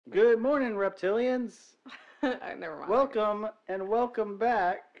Good morning, Reptilians. Never mind. Welcome and welcome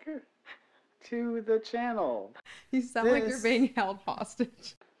back to the channel. You sound like you're being held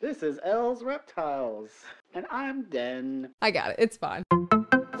hostage. This is Elle's Reptiles, and I'm Den. I got it. It's fine.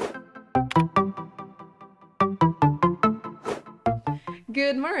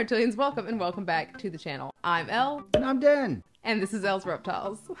 Good morning, Reptilians. Welcome and welcome back to the channel. I'm Elle. And I'm Den. And this is Elle's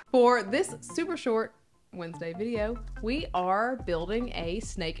Reptiles. For this super short Wednesday video, we are building a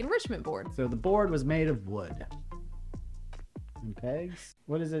snake enrichment board. So the board was made of wood. And pegs?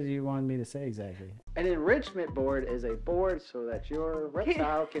 What is it you wanted me to say exactly? An enrichment board is a board so that your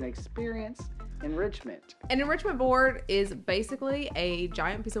reptile can experience enrichment. An enrichment board is basically a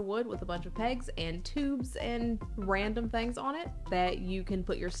giant piece of wood with a bunch of pegs and tubes and random things on it that you can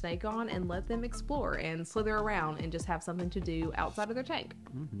put your snake on and let them explore and slither around and just have something to do outside of their tank.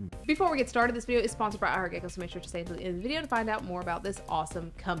 Before we get started, this video is sponsored by Our Gecko, so make sure to stay until the end of the video to find out more about this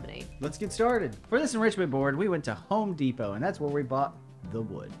awesome company. Let's get started. For this enrichment board, we went to Home Depot, and that's where we bought the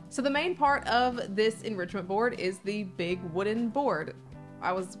wood. So the main part of this enrichment board is the big wooden board.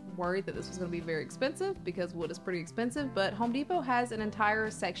 I was worried that this was going to be very expensive because wood is pretty expensive, but Home Depot has an entire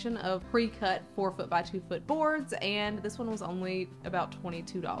section of pre-cut 4-foot by 2-foot boards, and this one was only about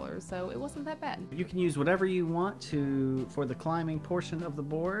 $22, so it wasn't that bad. You can use whatever you want to for the climbing portion of the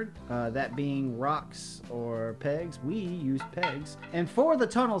board, that being rocks or pegs. We used pegs. And for the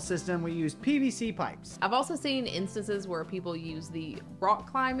tunnel system, we used PVC pipes. I've also seen instances where people use the rock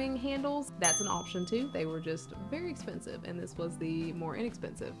climbing handles. That's an option too. They were just very expensive, and this was the more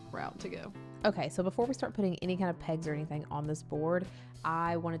inexpensive route to go. Okay, so before we start putting any kind of pegs or anything on this board,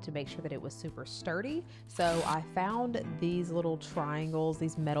 I wanted to make sure that it was super sturdy. So I found these little triangles,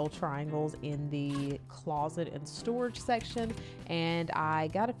 these metal triangles in the closet and storage section, and I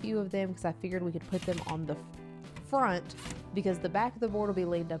got a few of them because I figured we could put them on the front because the back of the board will be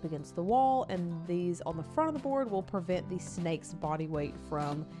leaned up against the wall, and these on the front of the board will prevent the snake's body weight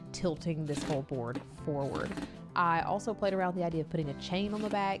from tilting this whole board forward. I also played around with the idea of putting a chain on the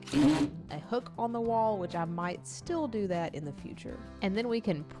back and a hook on the wall, which I might still do that in the future. And then we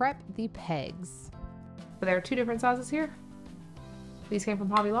can prep the pegs. But there are two different sizes here. These came from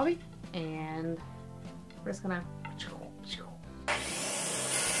Hobby Lobby, and we're just gonna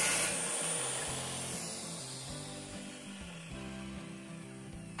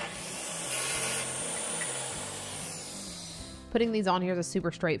putting these on here is a super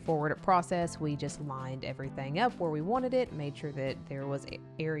straightforward process. We just lined everything up where we wanted it, made sure that there was an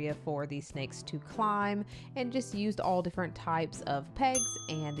area for these snakes to climb, and just used all different types of pegs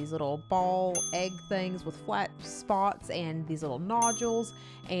and these little ball egg things with flat spots and these little nodules,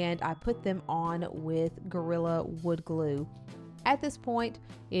 and I put them on with Gorilla wood glue. At this point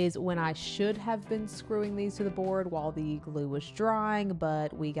is when I should have been screwing these to the board while the glue was drying,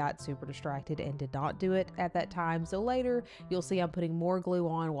 but we got super distracted and did not do it at that time. So later you'll see I'm putting more glue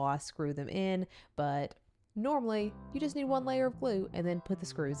on while I screw them in, but normally you just need one layer of glue and then put the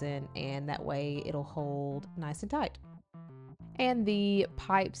screws in, and that way it'll hold nice and tight. And the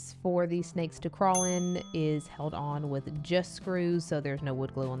pipes for the snakes to crawl in is held on with just screws, so there's no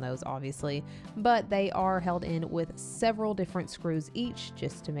wood glue on those obviously, but they are held in with several different screws each,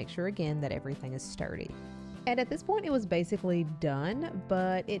 just to make sure again that everything is sturdy. And at this point it was basically done,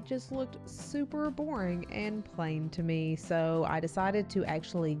 but it just looked super boring and plain to me, so I decided to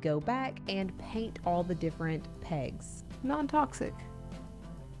actually go back and paint all the different pegs. Non-toxic.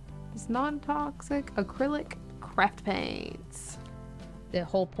 It's non-toxic acrylic craft paints. The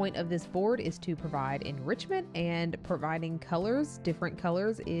whole point of this board is to provide enrichment, and providing colors, different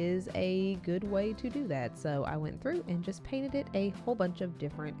colors, is a good way to do that. So I went through and just painted it a whole bunch of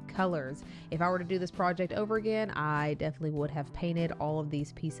different colors. If I were to do this project over again, I definitely would have painted all of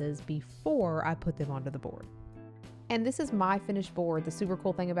these pieces before I put them onto the board. And this is my finished board. The super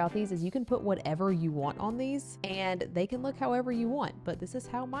cool thing about these is you can put whatever you want on these and they can look however you want, but this is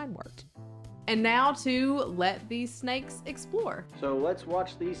how mine worked. And now to let these snakes explore. So let's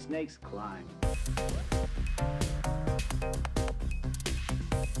watch these snakes climb.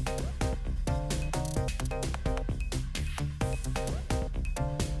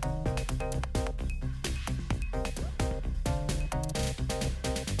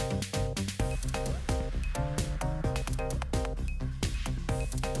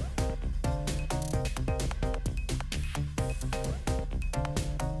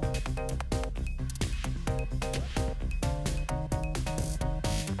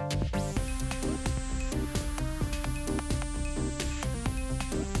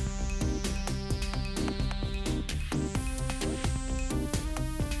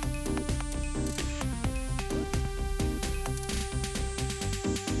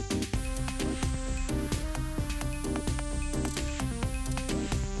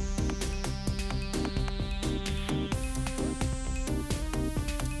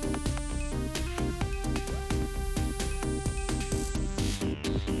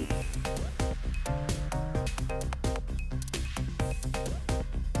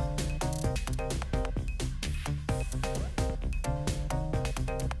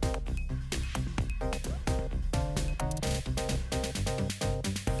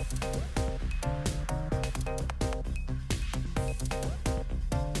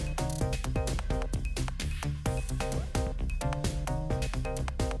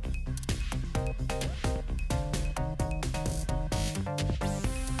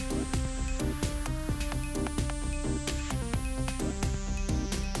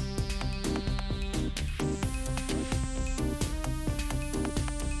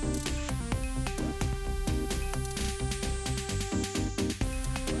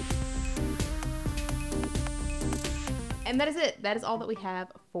 And that is it. That is all that we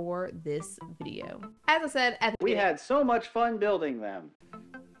have for this video. As I said at the We had so much fun building them.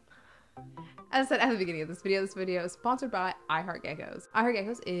 As I said at the beginning of this video is sponsored by iHeartGeckos.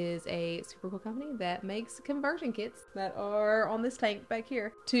 iHeartGeckos is a super cool company that makes conversion kits that are on this tank back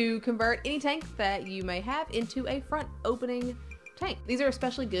here to convert any tank that you may have into a front opening tank. These are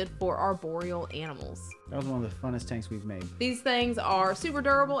especially good for arboreal animals. That was one of the funnest tanks we've made. These things are super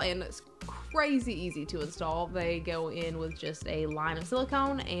durable and crazy easy to install. They go in with just a line of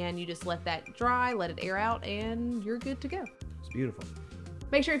silicone and you just let that dry, let it air out, and you're good to go. It's beautiful.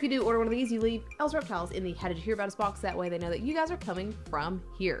 Make sure if you do order one of these, you leave Elle's Reptiles in the How Did You Hear About Us box. That way they know that you guys are coming from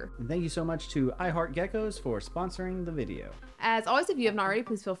here. And thank you so much to iHeartGeckos for sponsoring the video. As always, if you haven't already,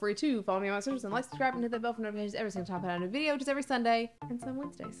 please feel free to follow me on my socials and like, subscribe, and hit that bell for notifications every single time I put out a new video, just every Sunday and some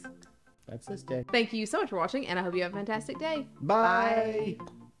Wednesdays. That's this day. Thank you so much for watching, and I hope you have a fantastic day. Bye!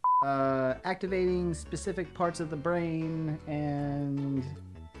 Activating specific parts of the brain and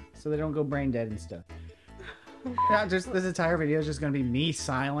so they don't go brain dead and stuff. Yeah, just this entire video is just gonna be me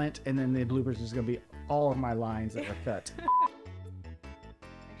silent, and then the bloopers is gonna be all of my lines that were cut.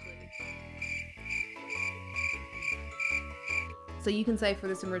 So you can say for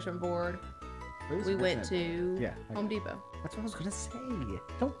this enrichment board, we went to Home Depot. That's what I was gonna say.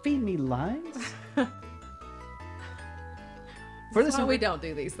 Don't feed me lines. For this one, we don't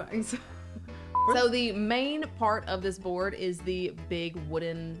do these things. So the main part of this board is the big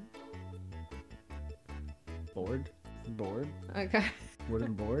wooden board. Okay.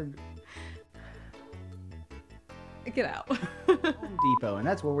 Wooden board. Get out. Home Depot, and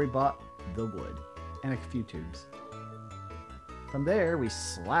that's where we bought the wood and a few tubes. From there, we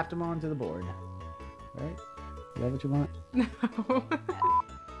slapped them onto the board. Right? Is that what you want? No.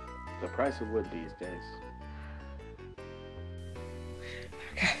 The price of wood these days.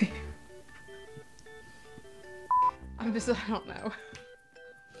 Okay. I don't know.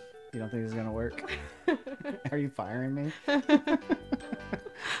 You don't think this is gonna work? Are you firing me? I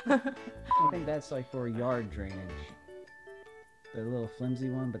think that's like for yard drainage. The little flimsy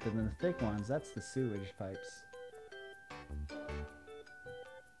one, but then the thick ones, that's the sewage pipes.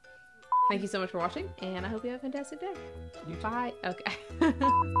 Thank you so much for watching, and I hope you have a fantastic day. Bye.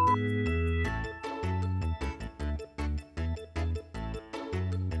 Okay.